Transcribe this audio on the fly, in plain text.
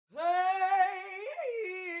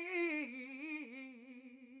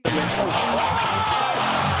Walker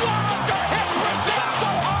hit Brazil so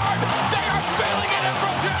hard, they are feeling it in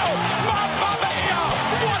Brazil. Mamma mia,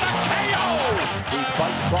 what a KO. The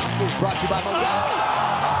fight clock is brought to you by Modelo.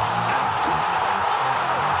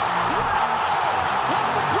 One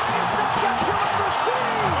of the greatest knockouts you'll ever see.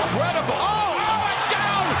 Incredible. Oh, and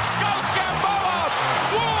down goes Gamboa.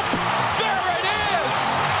 Whoop, there it is.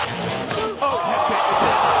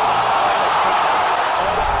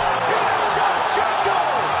 Shevchenko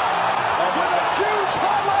with a huge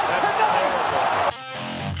highlight tonight.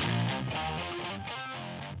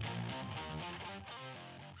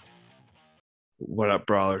 What up,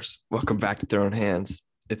 brawlers? Welcome back to Throwing Hands.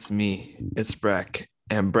 It's me, it's Breck,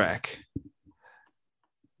 and Breck.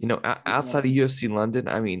 You know, outside of UFC London,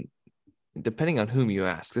 I mean, depending on whom you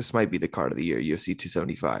ask, this might be the card of the year, UFC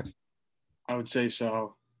 275. I would say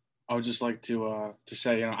so. I would just like to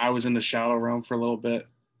say, you know, I was in the shadow realm for a little bit.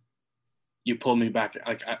 You pulled me back.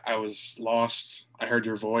 Like I was lost. I heard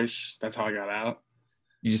your voice. That's how I got out.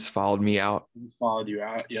 You just followed me out. I just followed you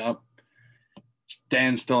out. Yep.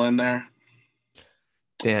 Dan's still in there.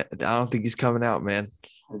 Dan, I don't think he's coming out, man.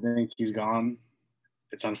 I think he's gone.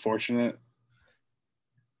 It's unfortunate.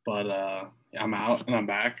 But I'm out and I'm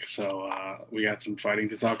back. So we got some fighting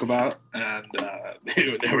to talk about. And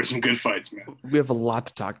there were some good fights, man. We have a lot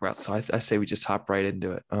to talk about, so I say we just hop right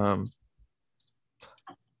into it.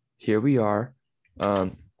 Here we are.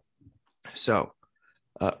 So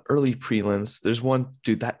early prelims. There's one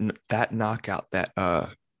dude that knockout that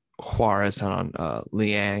Juarez had on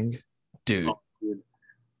Liang, dude. Oh, dude.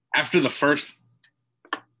 After the first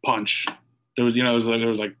punch, there was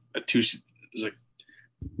like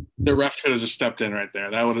the ref could have just stepped in right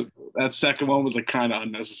there. That second one was like kind of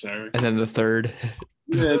unnecessary. And then the third.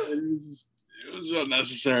 Yeah, it was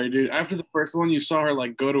unnecessary, dude. After the first one, you saw her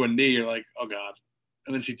like go to a knee. You're like, oh god,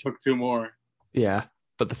 and then she took two more. Yeah,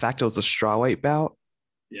 but the fact it was a strawweight bout,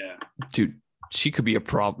 Yeah, dude, she could be a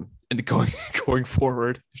problem and going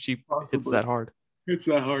forward if she hits that hard. it's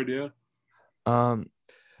that hard, yeah.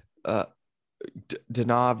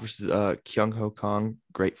 Dana versus Kyung Ho Kong,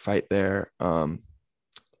 great fight there. Dude,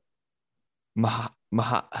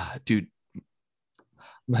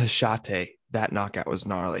 Maheshate, that knockout was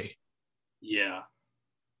gnarly. Yeah,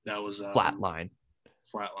 that was Flatline.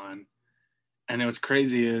 And what's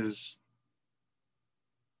crazy is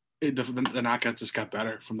the knockouts just got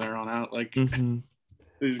better from there on out. Like they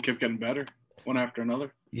just kept getting better one after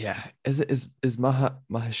another. Yeah, is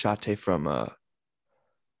Maheshate from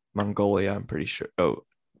Mongolia? I'm pretty sure. Oh,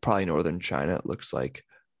 probably northern China. It looks like,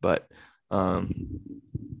 but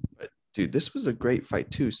dude, this was a great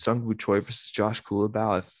fight too. Sung Woo Choi versus Josh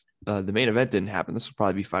Kulabau. If the main event didn't happen, this would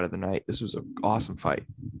probably be fight of the night. This was an awesome fight.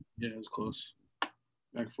 Yeah, it was close.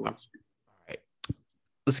 Back and forth. All right,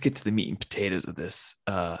 let's get to the meat and potatoes of this.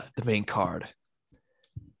 The main card.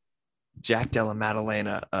 Jack Della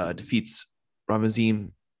Maddalena defeats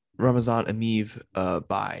Ramazan Emeev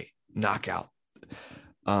by knockout.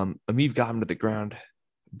 Emeev got him to the ground,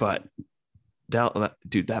 but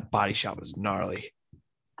dude, that body shot was gnarly.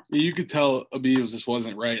 You could tell Emeev just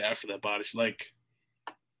wasn't right after that body. Like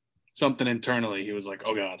something internally, he was like,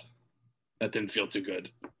 "Oh God, that didn't feel too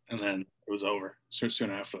good," and then it was over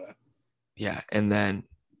soon after that. Yeah, and then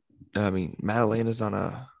I mean, Maddalena's on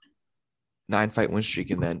a 9-fight win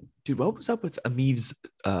streak, and then, dude, what was up with Emeev's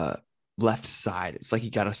left side? It's like he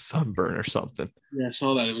got a sunburn or something. Yeah, I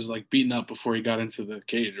saw that. It was like beaten up before he got into the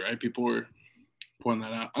cage, right? People were pointing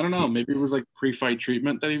that out. I don't know. Maybe it was like pre-fight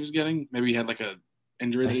treatment that he was getting. Maybe he had like a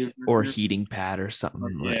injury that he was or heating pad or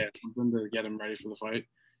something. Yeah, something to get him ready for the fight.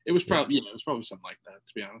 It was probably it was probably something like that,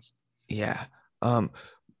 to be honest. Yeah.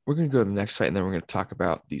 We're gonna go to the next fight, and then we're gonna talk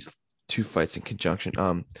about these two fights in conjunction.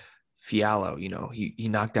 Fialho, you know, he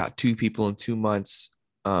knocked out 2 people in 2 months.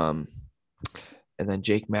 And then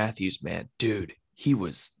Jake Matthews, man, dude, he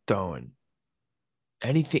was throwing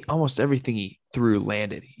almost everything he threw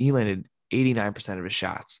landed. He landed 89% of his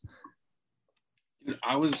shots. Dude,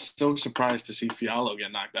 I was so surprised to see Fialho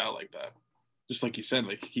get knocked out like that. Just like you said,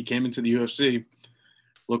 like he came into the UFC,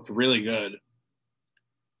 looked really good.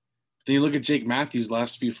 Then you look at Jake Matthews'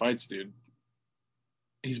 last few fights, dude.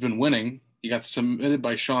 He's been winning. He got submitted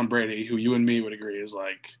by Sean Brady, who you and me would agree is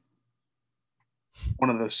like one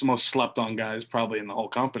of the most slept-on guys probably in the whole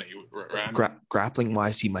company. Right?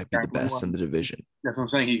 Grappling-wise, he might be the best in the division. That's what I'm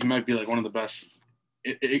saying. He might be like one of the best.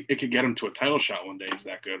 It could get him to a title shot one day. He's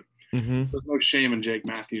that good. Mm-hmm. There's no shame in Jake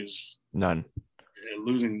Matthews. None.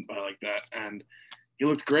 Losing by like that. And he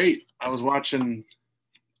looked great. I was watching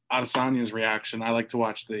Adesanya's reaction. I like to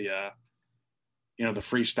watch the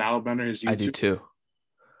freestyle bender. I do too.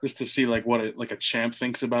 just to see like what a champ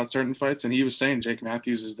thinks about certain fights. And he was saying Jake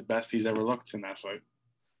Matthews is the best he's ever looked in that fight.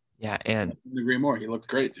 Yeah, I couldn't agree more. He looked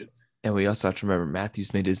great, dude. and we also have to remember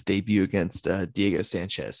Matthews made his debut against Diego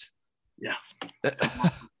Sanchez. Yeah.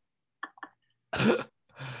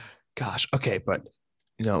 Gosh, okay, but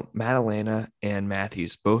Maddalena and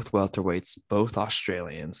Matthews, both welterweights, both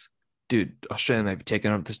Australians. Dude, Australia might be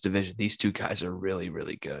taking over this division. These two guys are really,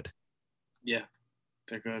 really good. Yeah,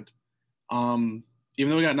 they're good. Even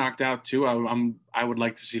though we got knocked out too, I would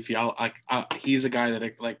like to see Fialho. He's a guy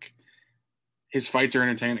that like his fights are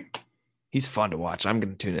entertaining. He's fun to watch. I'm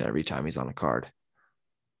going to tune in every time he's on a card.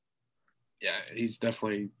 Yeah, he's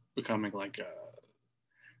definitely becoming like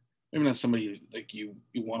maybe not somebody like you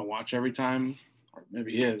want to watch every time, or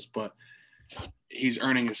maybe he is, but he's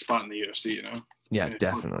earning his spot in the UFC. Yeah,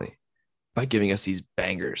 definitely, by giving us these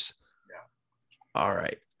bangers. Yeah. All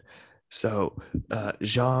right. So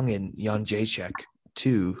Zhang and Jan Jacek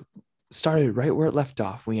too started right where it left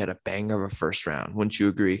off. We had a banger of a first round. Wouldn't you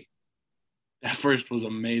agree? That first was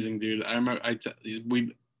amazing, dude. I remember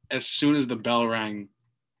we as soon as the bell rang,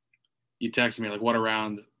 you texted me like what a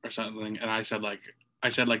round or something, and I said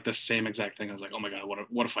like the same exact thing. I was like, oh my god,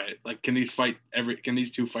 what a fight! Like, can these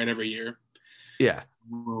two fight every year? Yeah.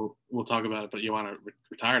 We'll talk about it, but Joanna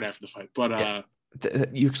retired after the fight. But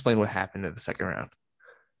you explain what happened in the second round.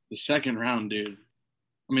 The second round, dude.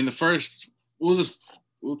 I mean, the first. We'll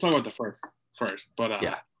talk about the first. But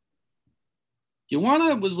yeah,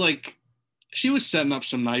 Joanna was like, she was setting up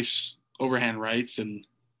some nice overhand rights and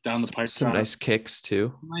down the pipe. Some nice kicks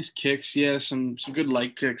too. Nice kicks, yeah. Some good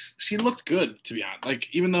light kicks. She looked good, to be honest.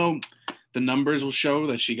 Like, even though the numbers will show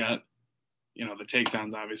that she got, the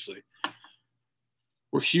takedowns obviously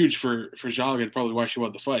were huge for Zhang, and probably why she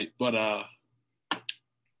won the fight. But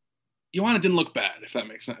Joanna didn't look bad, if that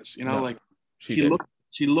makes sense. No, like she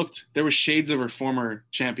looked. There was shades of her former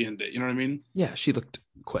champion. You know what I mean? Yeah, she looked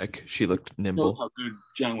quick. She looked nimble. Knows how good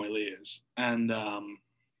Zhang Weili is, and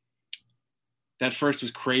that first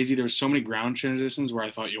was crazy. There was so many ground transitions where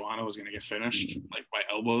I thought Joanna was going to get finished, like by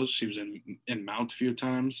elbows. She was in mount a few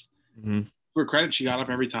times. Mm-hmm. To her credit, she got up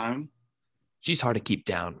every time. She's hard to keep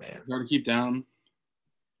down, man. Hard to keep down.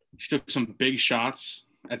 She took some big shots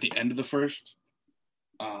at the end of the first.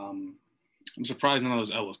 I'm surprised none of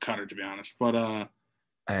those elbows cut her, to be honest. But I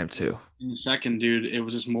am too. in the second, dude, it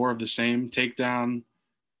was just more of the same takedown.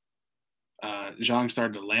 Zhang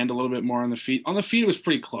started to land a little bit more on the feet. On the feet, it was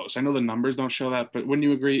pretty close. I know the numbers don't show that, but wouldn't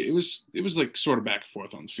you agree? It was like sort of back and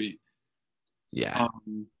forth on the feet. Yeah.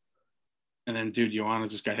 And then, dude, Joanna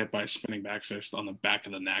just got hit by a spinning back fist on the back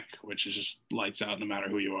of the neck, which is just lights out no matter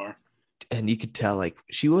who you are. And you could tell, like,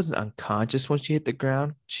 she wasn't unconscious when she hit the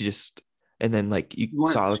ground. She just, and then, like, you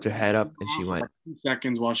saw her lift her head up and she went. 2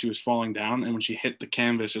 seconds while she was falling down. And when she hit the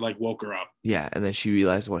canvas, it, like, woke her up. Yeah. And then she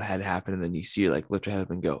realized what had happened. And then you see her, like, lift her head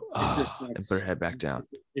up and go, and put her head back down.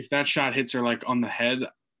 If that shot hits her, like, on the head,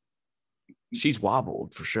 she's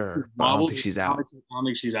wobbled for sure. I don't think she's out. I don't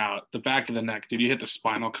think she's out. The back of the neck, dude, you hit the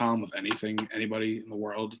spinal column with anybody in the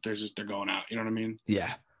world, they're going out. You know what I mean?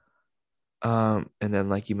 Yeah. And then,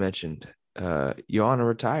 like you mentioned, Joanna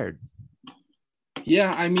retired.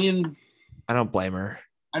 Yeah, I mean, I don't blame her.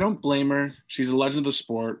 I don't blame her. She's a legend of the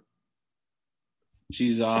sport.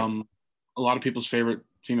 She's a lot of people's favorite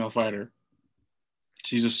female fighter.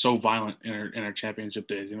 She's just so violent in her championship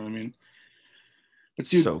days. You know what I mean? But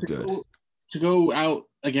dude, so good. To go out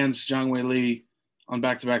against Zhang Weili on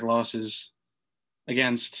back-to-back losses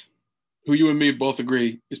against who you and me both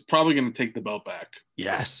agree is probably going to take the belt back.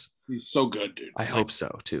 Yes. She's so good, dude. I hope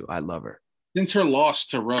so, too. I love her. Since her loss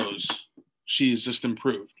to Rose, she's just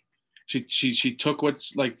improved. She took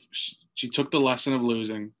she took the lesson of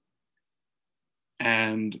losing,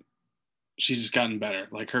 and she's just gotten better.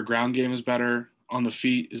 Like, her ground game is better, on the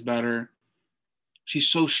feet is better. She's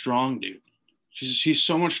so strong, dude. She's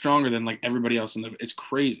so much stronger than, like, everybody else it's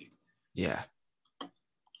crazy. Yeah.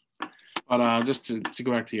 But just to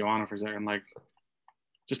go back to Joanna for a second, like,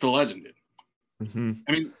 just a legend, dude. Mm-hmm.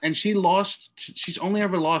 I mean, and she's only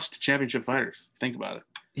ever lost to championship fighters. Think about it.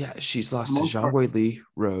 Yeah, she's lost to Zhang Weili,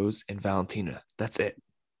 Rose, and Valentina. That's it.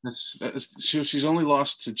 She's only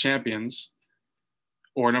lost to champions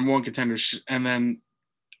or number one contenders, and then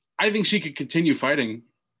I think she could continue fighting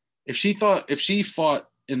if she fought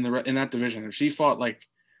in that division. If she fought like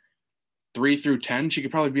 3 through 10, she could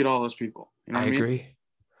probably beat all those people. You know what I mean? Agree.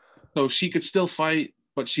 So she could still fight,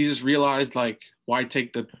 but she just realized, like, why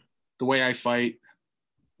take the way I fight?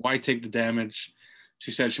 Why take the damage? She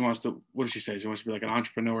said she wants to. What did she say? She wants to be like an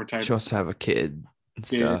entrepreneur type. She wants to have a kid and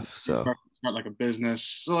stuff. So start like a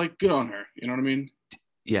business. So, like, good on her. You know what I mean?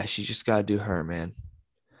 Yeah, she just got to do her, man.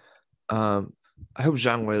 I hope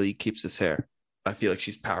Zhang Weili keeps his hair. I feel like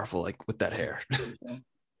she's powerful, like with that hair.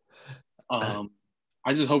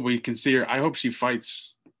 I just hope we can see her. I hope she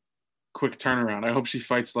fights quick turnaround. I hope she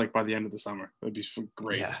fights like by the end of the summer. That'd be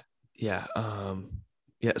great. Yeah.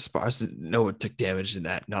 Esparza. No one took damage in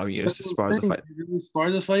that. No, it's a Esparza fight.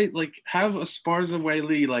 Esparza fight, like have a Esparza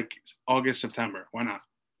Weili like August, September. Why not?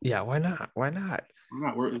 Yeah, why not? Why not?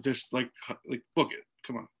 We're just like book it.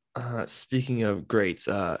 Come on. Speaking of greats,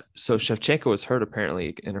 so Shevchenko was hurt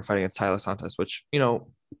apparently in her fight against Taila Santos, which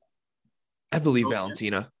I believe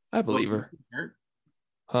Valentina. I believe her. Hurt?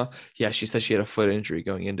 Huh? Yeah, she said she had a foot injury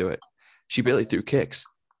going into it. She barely threw kicks.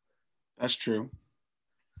 That's true.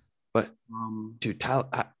 But dude, Tyler,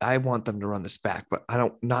 I want them to run this back, but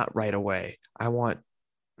not right away. I want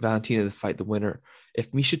Valentina to fight the winner.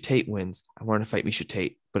 If Miesha Tate wins, I want her to fight Miesha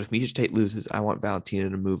Tate. But if Miesha Tate loses, I want Valentina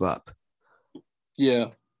to move up.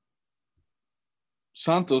 Yeah.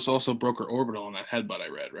 Santos also broke her orbital on that headbutt, I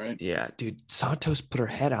read, right? Yeah, dude. Santos put her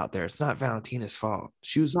head out there. It's not Valentina's fault.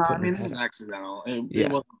 She was it was accidental. It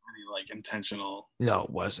wasn't any intentional. No, it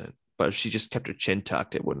wasn't. But if she just kept her chin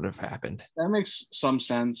tucked, it wouldn't have happened. That makes some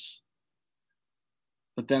sense.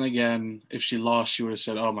 But then again, if she lost, she would have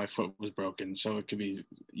said, "Oh, my foot was broken," so it could be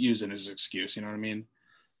used as an excuse. You know what I mean?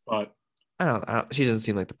 But I don't. She doesn't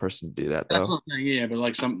seem like the person to do that, though. That's what I'm saying. Yeah, but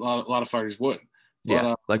like a lot of fighters would.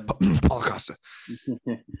 Yeah, like Paulo Costa.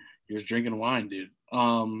 He was drinking wine, dude.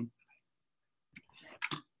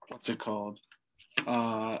 What's it called?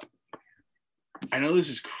 I know this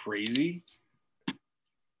is crazy,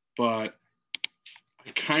 but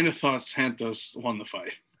I kind of thought Santos won the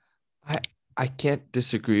fight. I can't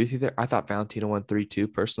disagree with you there. I thought Valentina won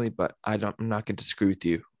 3-2 personally, but I'm not going to disagree with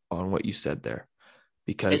you on what you said there,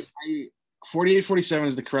 because 48-47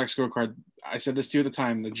 is the correct scorecard. I said this to you at the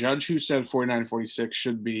time. The judge who said 49-46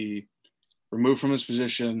 should be removed from his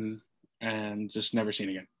position and just never seen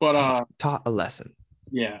again. But taught a lesson.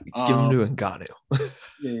 Yeah, give him to Ngannou.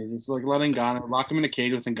 Yeah, just like let Ngannou lock him in a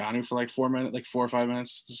cage with Ngannou for like 4 minutes, like 4 or 5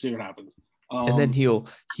 minutes to see what happens. And then he'll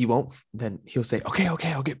say, okay,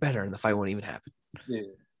 I'll get better, and the fight won't even happen. Yeah,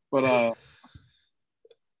 but I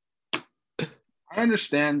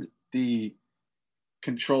understand the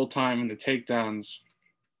control time and the takedowns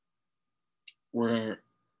were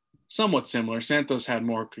somewhat similar. Santos had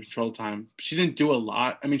more control time. She didn't do a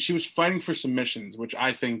lot. I mean, she was fighting for submissions, which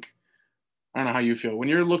I think, I don't know how you feel. When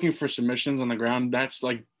you're looking for submissions on the ground, that's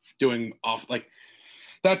like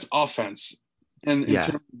that's offense. And in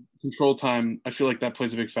terms of control time, I feel like that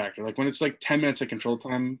plays a big factor. Like when it's like 10 minutes of control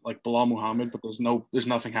time, like Bilal Muhammad, but there's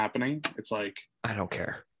nothing happening. It's like, I don't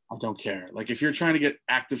care. Like if you're trying to get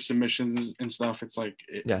active submissions and stuff, it's like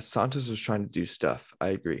Santos was trying to do stuff. I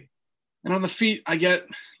agree. And on the feet, I get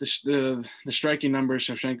the striking numbers.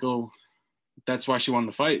 Shevchenko, that's why she won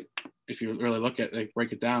the fight. If you really look at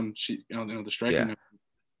break it down, she the striking. Yeah.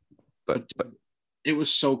 Numbers. But it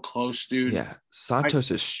was so close, dude. Yeah,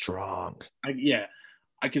 Santos is strong.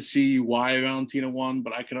 I could see why Valentina won,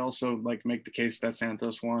 but I could also make the case that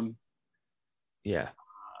Santos won. Yeah,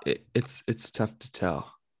 it's tough to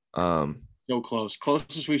tell. So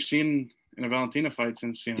closest we've seen in a Valentina fight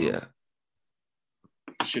since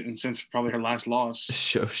since probably her last loss.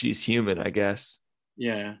 Show she's human, I guess.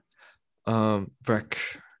 Yeah. Breck,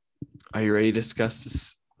 are you ready to discuss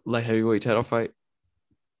this light heavyweight title fight?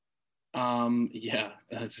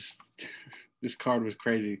 This card was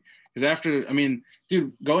crazy because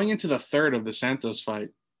going into the third of the Santos fight,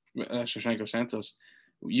 Shevchenko Santos,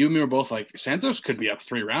 you and me were both like, Santos could be up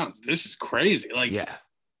 3 rounds. This is crazy.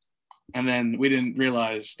 And then we didn't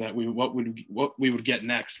realize that what we would get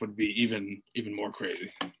next would be even more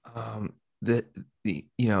crazy. All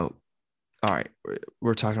right,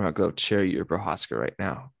 we're talking about Glover Cherry or Prohaska right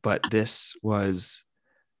now, but this is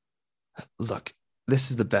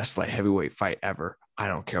the best light heavyweight fight ever. I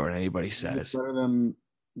don't care what anybody says. Better than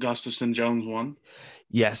Gustafsson Jones one?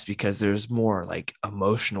 Yes, because there's more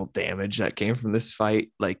emotional damage that came from this fight.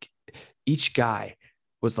 Each guy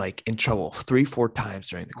was in trouble 3-4 times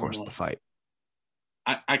during the course of the fight.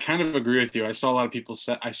 I kind of agree with you. I saw a lot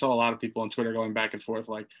of people on Twitter going back and forth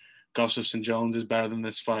Gustafsson Jones is better than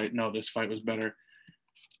this fight. No, this fight was better.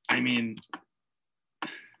 I mean,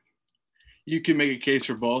 you can make a case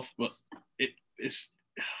for both, but it's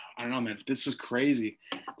I don't know, man. This was crazy.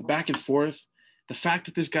 The back and forth, the fact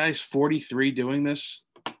that this guy's 43 doing this,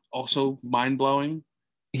 also mind blowing.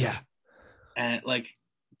 Yeah, and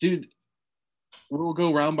dude, we'll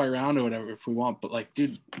go round by round or whatever if we want, but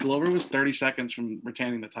dude, Glover was 30 seconds from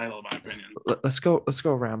retaining the title, in my opinion. Let's go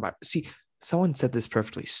around by. See, someone said this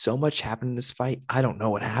perfectly. So much happened in this fight. I don't know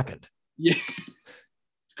what happened. Yeah,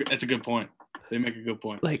 that's a good point. They make a good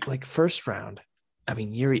point. First round, I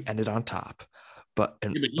mean, Yuri ended on top, but Yeah,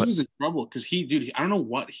 but he was in trouble because I don't know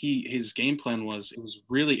what his game plan was. It was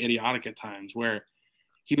really idiotic at times where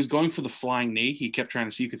he was going for the flying knee. He kept trying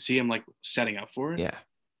to see, you could see him like setting up for it. yeah,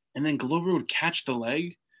 And then Glover would catch the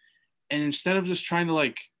leg. And instead of just trying to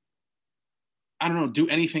like, I don't know, do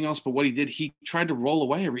anything else but what he did, he tried to roll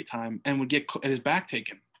away every time and would get his back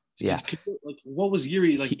taken. yeah. Like, what was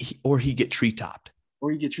Yuri like? Or he get tree topped.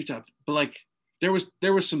 Or he get tree topped. But like, there was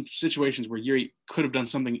some situations where Yuri could have done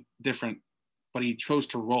something different, but he chose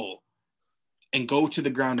to roll and go to the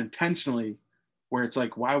ground intentionally, where it's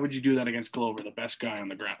like, why would you do that against Glover, the best guy on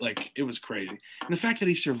the ground? Like, it was crazy. And the fact that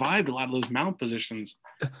he survived a lot of those mount positions,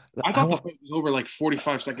 I thought the fight was over like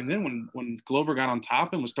 45 seconds in when Glover got on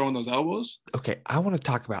top and was throwing those elbows. Okay, I want to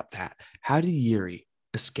talk about that. How did Yuri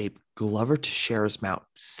escape Glover Teixeira's mount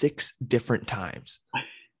 6 different times?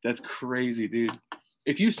 That's crazy, dude.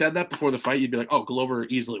 If you said that before the fight, you'd be like, oh, Glover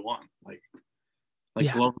easily won. Like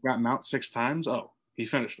Yeah. Glover got mount 6 times. Oh, he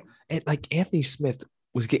finished him. And like Anthony Smith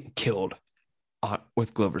was getting killed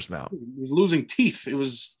with Glover's mount. He was losing teeth. It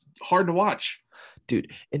was hard to watch.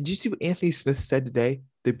 Dude, and did you see what Anthony Smith said today?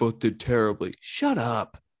 They both did terribly. Shut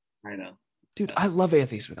up. I know. Dude, I love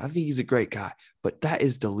Anthony Smith. I think he's a great guy, but that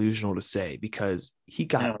is delusional to say because he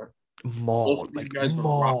got mauled, like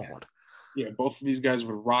mauled. Yeah, both of these guys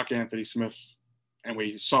would rock Anthony Smith, and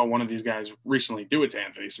we saw one of these guys recently do it to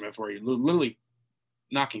Anthony Smith, where he literally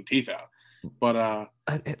knocking teeth out. But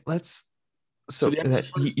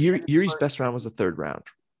Yuri's best round was the 3rd round.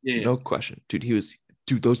 Yeah, no question, dude.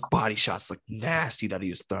 Those body shots look nasty that he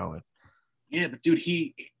was throwing. Yeah, but dude,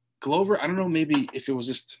 Glover, I don't know, maybe if it was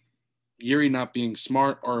just Yuri not being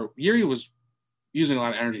smart, or Yuri was using a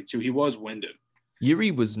lot of energy too. He was winded.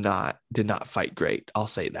 Yuri did not fight great. I'll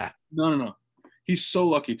say that. No. He's so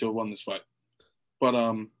lucky to have won this fight.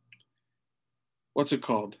 But what's it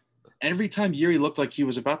called? Every time Yuri looked like he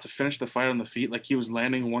was about to finish the fight on the feet, like he was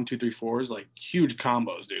landing 1, 2, 3, 4s, like huge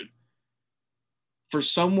combos, dude. For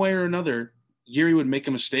some way or another, Yuri would make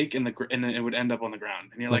a mistake and then it would end up on the ground.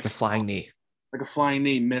 And you're like a flying knee. Like a flying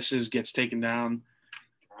knee, misses, gets taken down.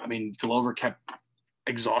 I mean, Glover kept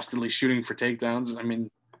exhaustedly shooting for takedowns. I mean,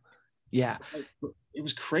 yeah, it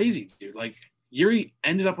was crazy, dude. Like, Yuri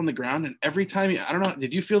ended up on the ground, and every time, I don't know,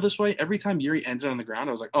 did you feel this way? Every time Yuri ended on the ground,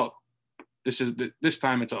 I was like, oh, this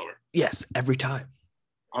time it's over. Yes, every time.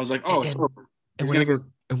 I was like, oh, it's over. And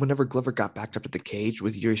whenever Glover got backed up at the cage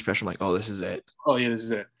with Yuri special, I'm like, oh, this is it. Oh, yeah, this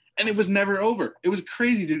is it. And it was never over. It was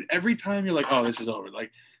crazy, dude. Every time you're like, oh, this is over.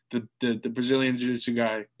 Like, the Brazilian Jiu-Jitsu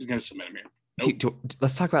guy is going to submit him here. Nope.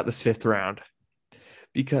 Let's talk about this 5th round,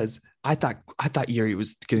 because I thought Yuri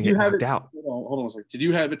was going to get knocked out. Hold on a second. Did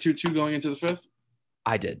you have a 2-2 going into the 5th?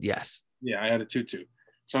 I did, yes. Yeah, I had a 2-2.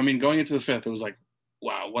 So, I mean, going into the 5th, it was like,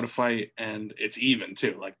 wow, what a fight. And it's even,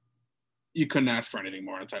 too. Like, you couldn't ask for anything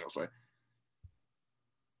more in a title fight.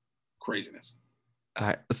 Craziness. All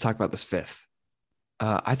right, let's talk about this 5th.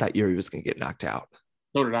 I thought Yuri was going to get knocked out.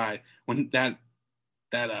 So did I. When that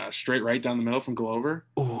straight right down the middle from Glover,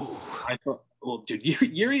 ooh, I thought, well, dude,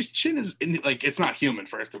 Yuri's chin is like, it's not human.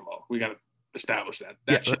 First of all, we got to establish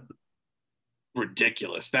that. Chin,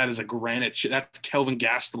 ridiculous. That is a granite chin. That's Kelvin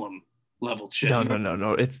Gastelum level chin.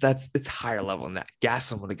 No. It's higher level than that.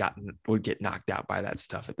 Gastelum would get knocked out by that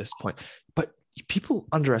stuff at this point. But people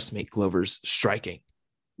underestimate Glover's striking.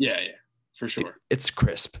 Yeah, for sure. It's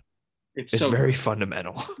crisp. It's so very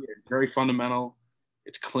fundamental. Yeah, it's very fundamental.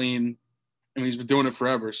 It's clean. I mean, he's been doing it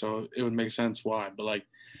forever, so it would make sense why. But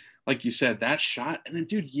like you said, that shot, and then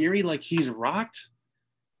dude, Yuri, like, he's rocked,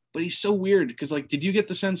 but he's so weird because, like, did you get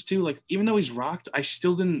the sense too? Like, even though he's rocked, I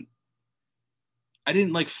didn't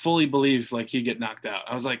like fully believe like he'd get knocked out.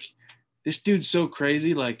 I was like, this dude's so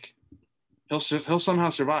crazy, like he'll somehow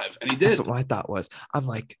survive, and he did. That's what my thought was. I'm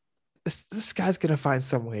like, this guy's gonna find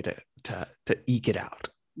some way to eke it out.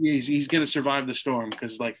 Yeah, he's gonna survive the storm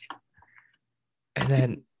because, like, and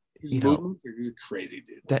then he's a crazy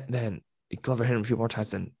dude. Then Glover hit him a few more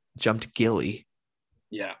times and jumped Gilly.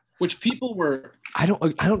 Yeah, which people were. I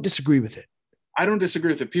don't disagree with it. I don't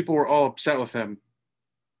disagree with it. People were all upset with him,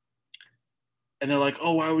 and they're like,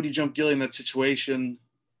 "Oh, why would he jump Gilly in that situation?"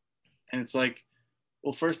 And it's like,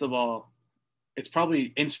 well, first of all, it's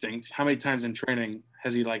probably instinct. How many times in training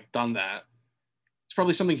has he like done that? It's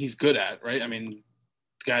probably something he's good at, right? I mean,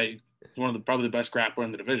 the guy is probably the best grappler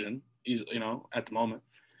in the division. He's, at the moment.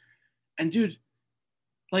 And dude,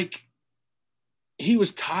 like, he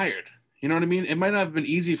was tired. You know what I mean? It might not have been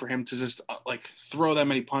easy for him to just like throw that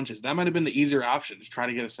many punches. That might have been the easier option to try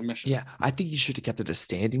to get a submission. Yeah, I think you should have kept it a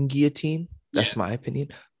standing guillotine. That's my opinion.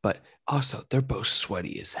 But also, they're both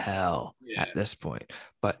sweaty as hell at this point.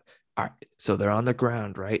 But all right, so they're on the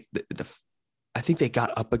ground, right? I think they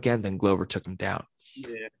got up again, then Glover took him down.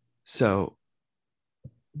 Yeah. So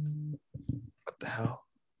what the hell?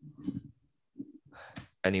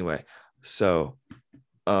 Anyway, so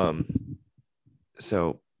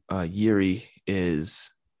Yuri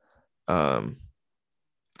is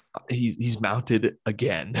he's mounted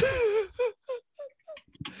again.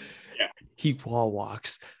 Yeah. He wall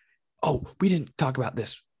walks. Oh, we didn't talk about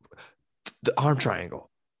this. The arm triangle.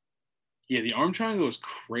 Yeah, the arm triangle was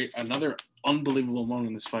great. Another unbelievable moment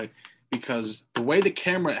in this fight because the way the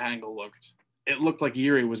camera angle looked, it looked like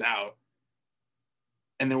Yuri was out.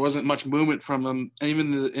 And there wasn't much movement from him.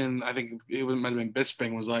 Even I think it might have been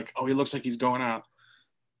Bisping was like, oh, he looks like he's going out.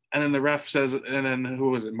 And then the ref says, and then who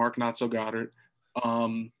was it? Mark Not So Goddard.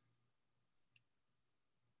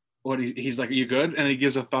 He's like, are you good? And he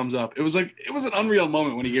gives a thumbs up. It was an unreal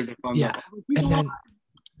moment when he gave the thumbs up.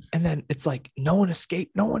 And then it's like no one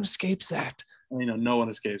escapes that. No one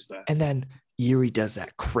escapes that. And then Yuri does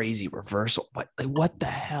that crazy reversal. What the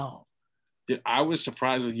hell? Dude, I was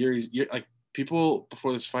surprised with Yuri's. Like people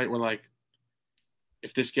before this fight were like,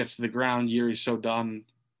 if this gets to the ground, Yuri's so done.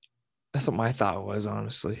 That's what my thought was,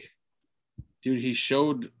 honestly. Dude, he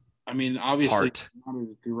showed. I mean, obviously, Heart. not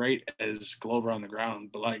as great as Glover on the ground,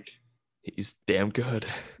 but like, he's damn good.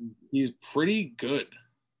 He's pretty good.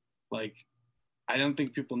 Like, I don't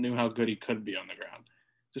think people knew how good he could be on the ground.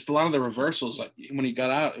 Just a lot of the reversals, like when he got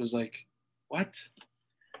out, it was like, what?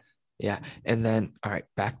 Yeah. And then, all right,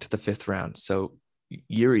 back to the 5th round. So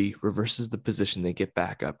Yuri reverses the position. They get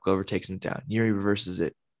back up. Glover takes him down. Yuri reverses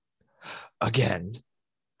it again.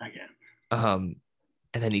 And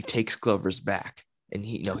then he takes Glover's back. And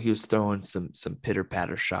he was throwing some pitter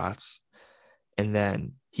patter shots. And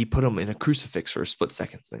then he put him in a crucifix for a split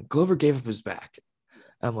second. Then Glover gave up his back.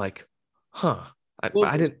 I'm like, huh. I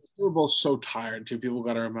didn't. We were both so tired too. People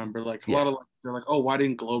got to remember, like a lot of they're like, oh, why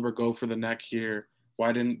didn't Glover go for the neck here?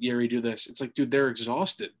 Why didn't Yuri do this? It's like, dude, they're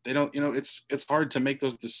exhausted. They don't, it's hard to make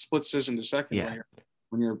the split decision to second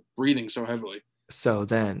when you're breathing so heavily. So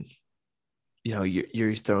then,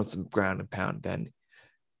 Yuri's throwing some ground and pound. Then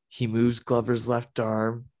he moves Glover's left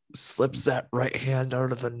arm, slips that right hand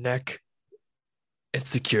out of the neck, and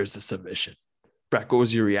secures the submission. Breck, what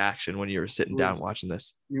was your reaction when you were sitting down watching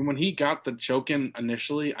this? I mean, when he got the choke in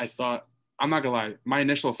initially, I thought, I'm not gonna lie, my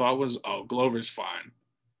initial thought was, oh, Glover's fine.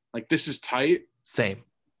 Like, this is tight. Same.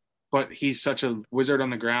 But he's such a wizard on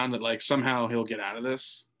the ground that, like, somehow he'll get out of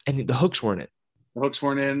this. And the hooks weren't in. The hooks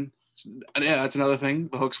weren't in. And yeah, that's another thing.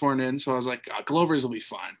 The hooks weren't in. So I was like, Glover's will be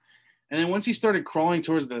fine. And then once he started crawling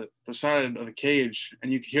towards the side of the cage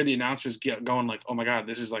and you could hear the announcers going like, oh, my God,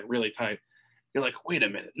 this is, like, really tight. You're like, wait a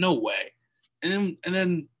minute. No way. And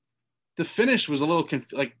then the finish was a little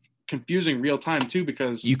confusing real time too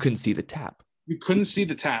because you couldn't see the tap. You couldn't see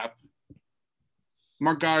the tap.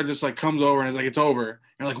 Mark Goddard just like comes over and is like, it's over.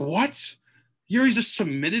 You're like, what? Yuri just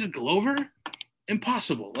submitted Glover?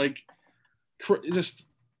 Impossible. Like, just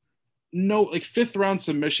no. Like 5th round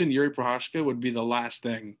submission, Yuri Prochazka would be the last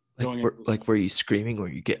thing going. Were you screaming?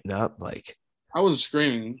 Were you getting up? Like, I was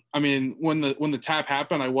screaming. I mean, when the tap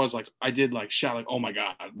happened, I did shout like, oh my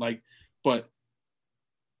God, like. But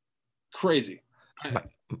crazy.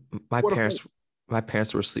 My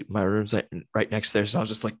parents were asleep. My room's right next there. So I was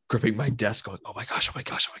just like gripping my desk going, oh my gosh.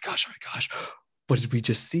 What did we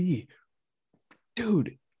just see?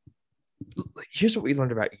 Dude, here's what we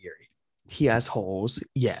learned about Yuri. He has holes.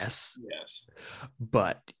 Yes.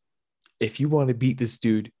 But if you want to beat this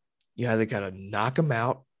dude, you either got to knock him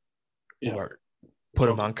out or put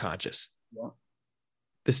him unconscious. Yeah.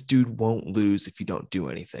 This dude won't lose if you don't do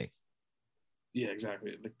anything. Yeah,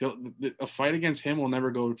 exactly. Like a fight against him will never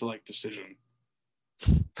go to decision.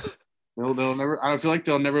 They'll never. I feel like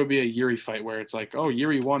there'll never be a Yuri fight where it's like, oh,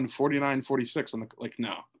 Yuri won 49-46 on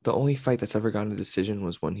no. The only fight that's ever gone to decision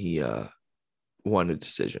was when he won a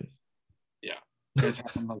decision. Yeah, it's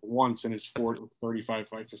happened once in his 35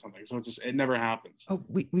 fights or something. So it never happens. Oh,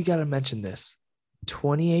 we got to mention this.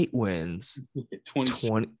 28 wins,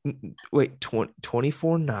 24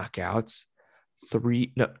 knockouts,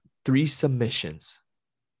 3 submissions,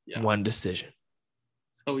 1 decision.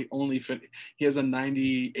 So he has a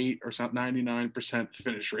 98 or 99%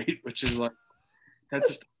 finish rate, which is like, that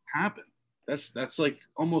just doesn't happen. That's like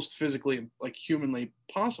almost physically, like humanly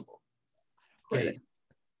possible. Right.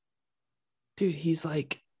 Dude, he's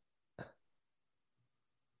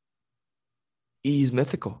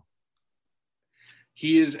mythical.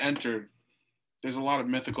 He is entered. There's a lot of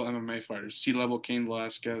mythical MMA fighters. C-level Cain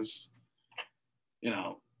Velasquez,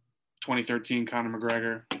 2013 Conor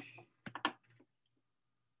McGregor.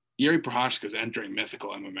 Yuri Prochazka is entering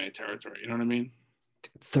mythical MMA territory. You know what I mean?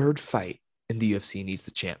 3rd fight in the UFC needs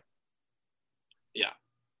the champ. Yeah.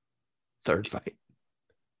 Third fight.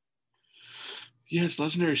 Yeah, it's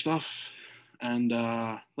legendary stuff. And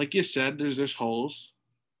like you said, there's holes,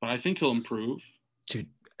 but I think he'll improve. Dude,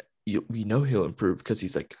 we know he'll improve because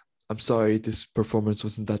he's like, I'm sorry, this performance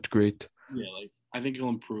wasn't that great. Yeah, like I think he'll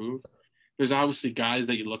improve. There's obviously guys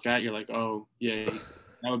that you look at, you're like, oh yeah,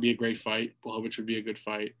 that would be a great fight. Blachowicz would be a good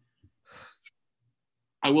fight.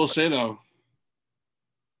 I will say though,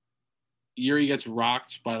 Yuri gets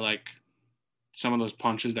rocked by like some of those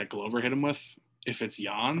punches that Glover hit him with. If it's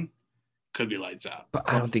Jan, could be lights out. But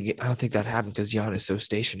I don't think that happened because Jan is so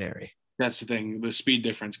stationary. That's the thing. The speed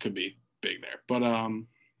difference could be big there. But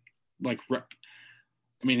like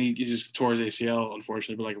I mean, he just tore his ACL,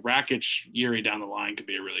 unfortunately. But like Rakic, Yuri down the line could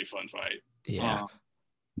be a really fun fight. Yeah.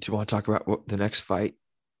 Do you want to talk about the next fight?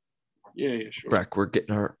 Yeah, sure. Breck, we're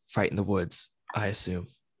getting our fight in the woods, I assume.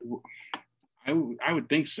 I would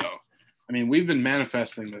think so. I mean, we've been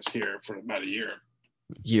manifesting this here for about a year.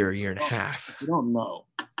 Year and a half. We don't know.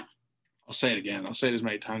 I'll say it again. I'll say it as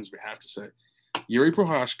many times as we have to say. Yuri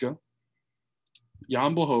Prochazka,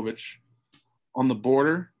 Jan Blachowicz, on the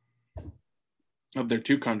border of their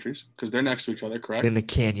two countries, because they're next to each other, correct? In a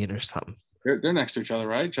canyon or something. They're next to each other,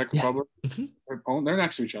 right? Czech Republic. Yeah. Mm-hmm. They're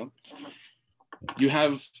next to each other. You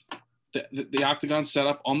have the octagon set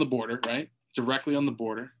up on the border, right? Directly on the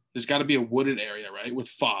border. There's got to be a wooded area, right? With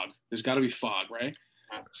fog. There's got to be fog, right?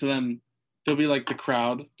 So then there'll be like the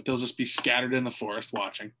crowd, but they'll just be scattered in the forest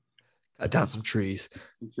watching. Cut down some trees.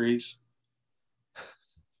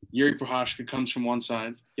 Yuri Prochazka comes from one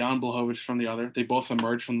side, Jan Blachowicz from the other. They both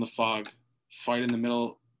emerge from the fog, fight in the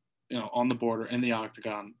middle, on the border, in the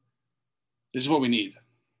octagon. This is what we need.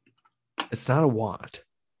 It's not a want.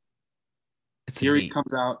 It's Yuri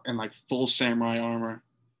comes out in like full samurai armor.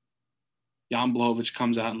 Jan Blachowicz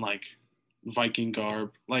comes out in like Viking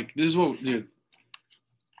garb. Like, this is what, dude,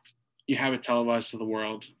 you have it televised to the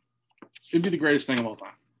world. It'd be the greatest thing of all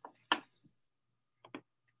time.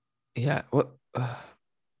 Yeah. What?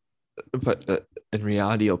 But in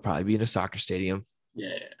reality, it'll probably be in a soccer stadium.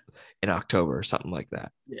 Yeah. In October or something like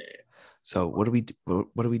that. Yeah. So what do we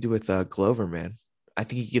do with Glover, man? I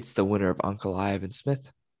think he gets the winner of Ankalaev and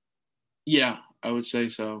Smith. Yeah, I would say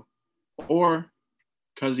so. Or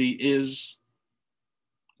because he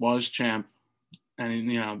was champ,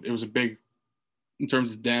 and it was a big in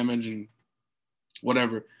terms of damage and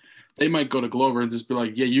whatever. They might go to Glover and just be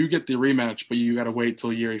like, yeah, you get the rematch, but you got to wait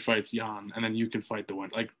till Yuri fights Jan, and then you can fight the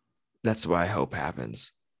win. Like, that's what I hope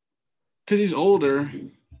happens. Because he's older.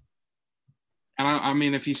 And I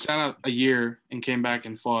mean, if he sat out a year and came back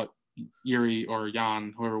and fought Yuri or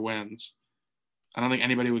Jan, whoever wins, I don't think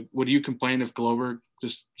anybody would you complain if Glover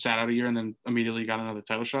just sat out a year and then immediately got another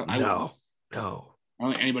title shot? No. I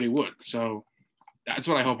don't think anybody would. So that's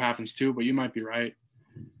what I hope happens too, but you might be right.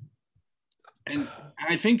 And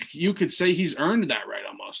I think you could say he's earned that right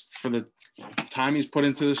almost for the time he's put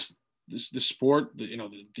into this sport, the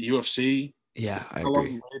UFC. Yeah, I How long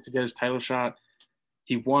agree. he waited to get his title shot.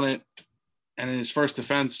 He won it. And in his first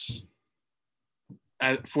defense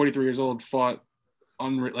at 43 years old, fought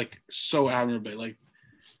so admirably. Like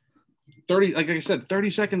 30, like I said, 30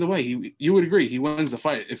 seconds away. You would agree he wins the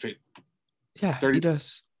fight if it. Yeah, 30, he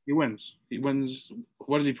does. He wins.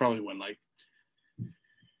 What does he probably win? Like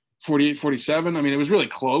 48, 47? I mean, it was really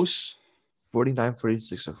close. 49,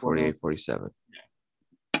 46, or 48, 47.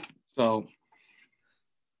 Yeah. So,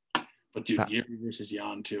 but dude, Yuri versus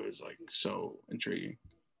Jan too is like so intriguing.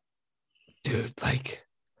 Dude,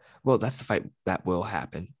 well, that's the fight that will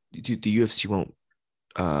happen. Dude, the UFC won't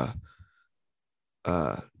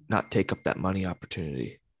not take up that money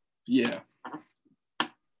opportunity. Yeah.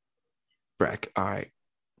 Breck, all right.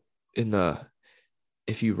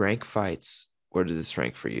 If you rank fights, where does this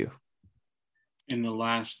rank for you? In the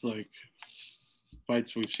last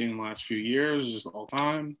fights we've seen in the last few years, just all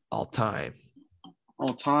time. All time.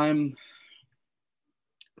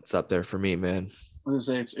 It's up there for me, man. I'm gonna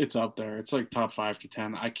say it's up there. It's like top 5 to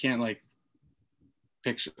 10. I can't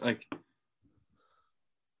picture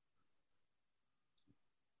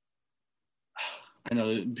I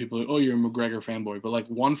know that people are, oh, you're a McGregor fanboy, but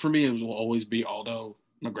one for me will always be Aldo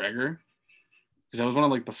McGregor, because that was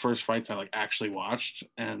one of the first fights I actually watched,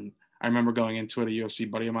 and I remember going into it, a UFC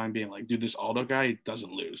buddy of mine being like, dude, this Aldo guy, he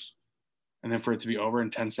doesn't lose, and then for it to be over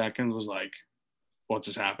in 10 seconds was like, what's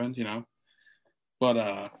just happened,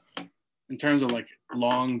 But in terms of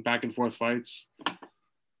long back and forth fights,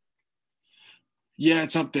 yeah,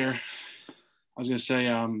 it's up there. I was gonna say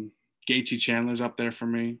Gaethje Chandler's up there for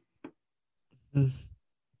me.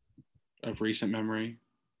 Of recent memory.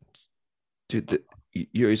 Dude,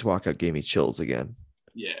 Yuri's walkout gave me chills again.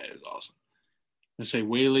 Yeah, it was awesome. I say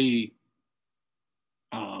Weili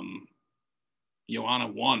Joanna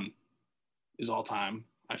 1 is all time.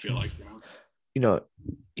 I feel like, you know. You know,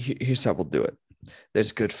 here's how we'll do it.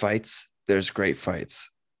 There's good fights. There's great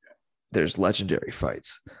fights. There's legendary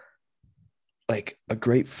fights. Like a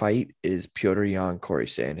great fight is Piotr Jan, Corey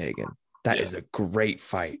Sandhagen. That is a great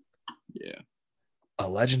fight. Yeah. A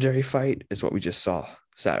legendary fight is what we just saw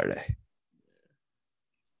Saturday.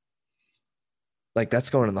 Like that's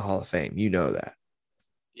going in the Hall of Fame. You know that.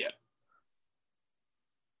 Yeah.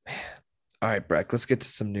 Man. All right, Breck, let's get to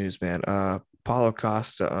some news, man. Paulo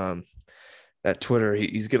Costa, that Twitter,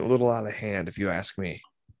 he's getting a little out of hand, if you ask me.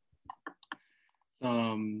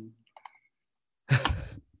 You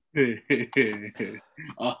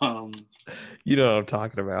know what I'm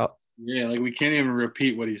talking about. Yeah, like we can't even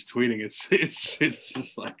repeat what he's tweeting. It's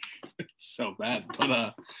just like it's so bad.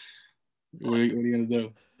 But what are you gonna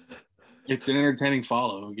do? It's an entertaining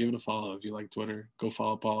follow. Give it a follow if you like Twitter. Go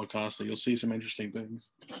follow Paulo Costa. You'll see some interesting things.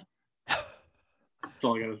 That's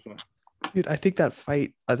all I gotta say. Dude, I think that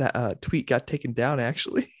fight, that tweet got taken down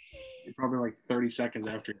actually. Probably like 30 seconds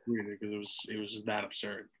after he tweeted it because it was that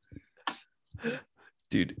absurd.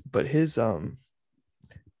 Dude, but his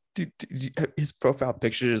his profile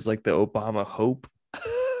picture is like the Obama hope.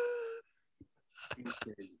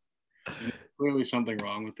 Clearly something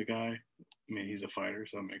wrong with the guy. I mean, he's a fighter,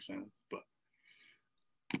 so it makes sense. But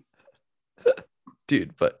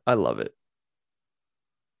dude, but I love it.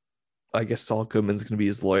 I guess Saul Goodman's gonna be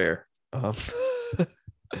his lawyer.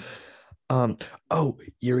 Oh,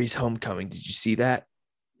 Yuri's homecoming. Did you see that?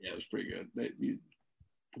 Yeah, it was pretty good.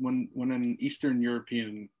 When an Eastern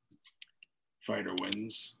European fighter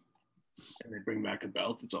wins and they bring back a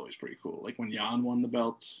belt, it's always pretty cool. Like when Jan won the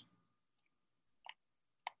belt,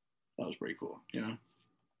 that was pretty cool, you know?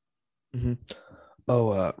 Mm-hmm.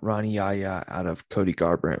 Oh, Ronnie Yaya out of Cody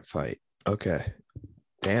Garbrandt fight. Okay.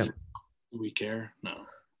 Damn. Do we care? No.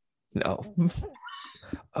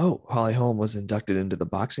 Oh, Holly Holm was inducted into the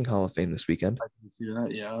Boxing Hall of Fame this weekend. I can see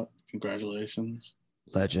that. Yeah. Congratulations.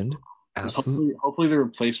 Legend. Absolutely. Hopefully the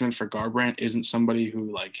replacement for Garbrandt isn't somebody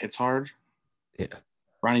who like hits hard. Yeah.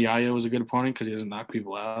 Ronnie Yaya was a good opponent because he doesn't knock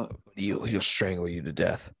people out. He'll strangle you to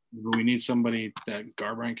death. But we need somebody that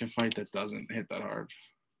Garbrandt can fight that doesn't hit that hard.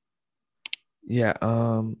 Yeah.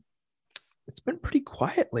 It's been pretty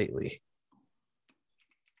quiet lately.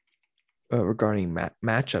 Regarding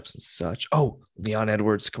matchups and such. Oh, Leon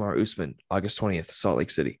Edwards, Kamaru Usman, August 20th, Salt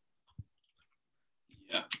Lake City.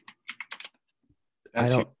 Yeah. I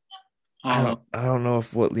don't know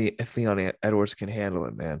if Leon Edwards can handle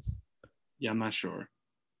it, man. Yeah, I'm not sure.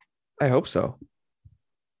 I hope so.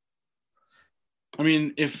 I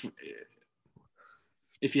mean, if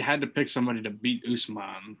you had to pick somebody to beat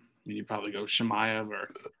Usman, you'd probably go Chimaev or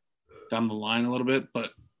down the line a little bit.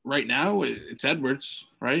 But right now, it's Edwards,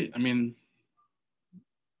 right? I mean,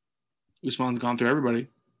 Usman's gone through everybody.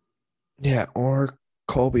 Yeah, or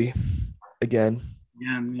Colby again.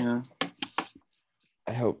 Yeah.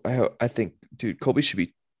 I think, dude, Colby should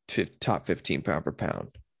be top 15 pound for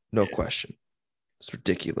pound. No question. It's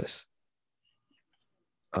ridiculous.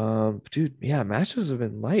 Dude, yeah, matches have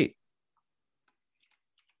been light.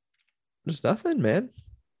 There's nothing, man.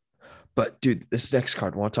 But dude, this next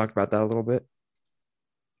card, want to talk about that a little bit?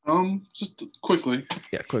 Just quickly.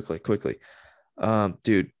 Yeah, quickly.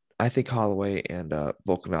 Dude, I think Holloway and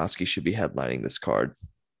Volkanovski should be headlining this card.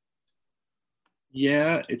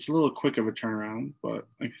 Yeah, it's a little quick of a turnaround, but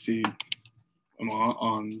I can see I'm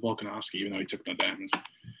on Volkanovski, even though he took no damage.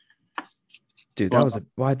 Dude,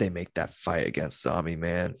 why'd they make that fight against Zombie,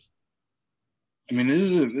 man? I mean, this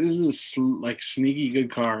is like sneaky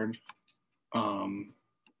good card. A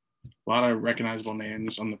lot of recognizable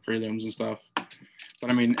names on the prelims and stuff. But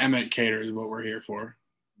I mean, Emmett Cater is what we're here for.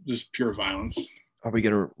 Just pure violence. Are we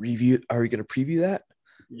gonna preview that?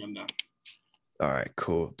 Yeah, I'm done. All right,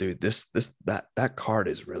 cool, dude. That card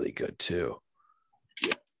is really good too.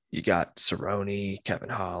 Yeah. You got Cerrone, Kevin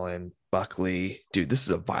Holland, Buckley. Dude, this is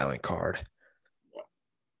a violent card. Yeah.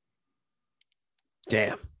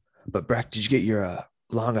 Damn. But Breck, did you get your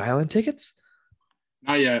Long Island tickets?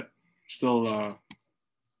 Not yet. Still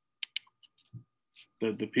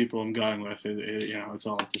the people I'm going with, it's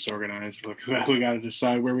all disorganized. Like we got to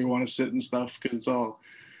decide where we want to sit and stuff because it's all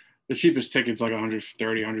the cheapest ticket's like $130,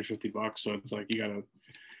 $150. So it's like you gotta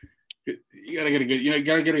get a good, you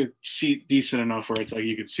gotta get a seat decent enough where it's like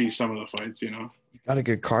you could see some of the fights. You got a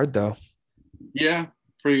good card though. Yeah,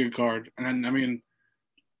 pretty good card. And then I mean,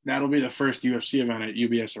 that'll be the first UFC event at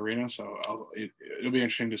UBS Arena, so it'll be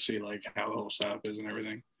interesting to see like how the whole setup is and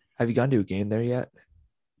everything. Have you gone to a game there yet?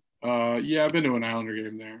 Yeah, I've been to an Islander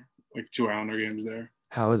game there, like 2 Islander games there.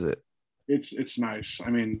 How is it? It's nice.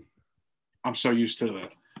 I mean, I'm so used to the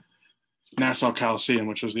Nassau Coliseum,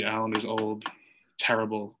 which was the Islanders' old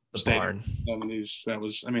terrible The stadium barn. in the 70s. That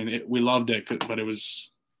was, I mean, we loved it, but it was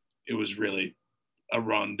really a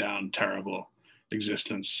run down, terrible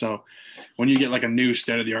existence. So when you get like a new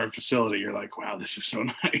state of the art facility, you're like, wow, this is so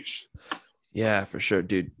nice. Yeah, for sure,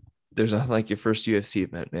 dude. There's nothing like your first UFC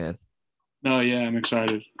event, man. No, yeah, I'm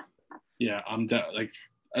excited. Yeah, like,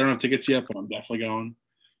 I don't have tickets yet, but I'm definitely going.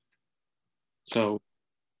 So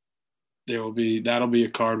that'll be a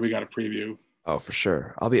card we got to preview. Oh, for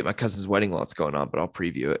sure. I'll be at my cousin's wedding while it's going on, but I'll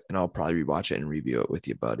preview it and I'll probably rewatch it and review it with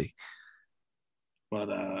you, buddy. But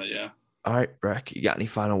yeah. All right, Breck, you got any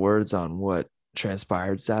final words on what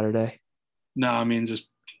transpired Saturday? No, I mean, just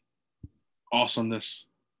awesomeness.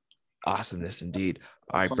 Awesomeness indeed.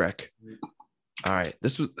 All right, Breck. All right.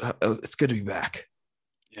 It's good to be back.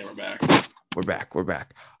 Yeah, we're back. We're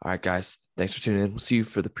back. All right, guys. Thanks for tuning in. We'll see you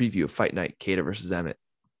for the preview of Fight Night, Keita versus Emmett.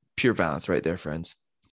 Pure violence right there, friends.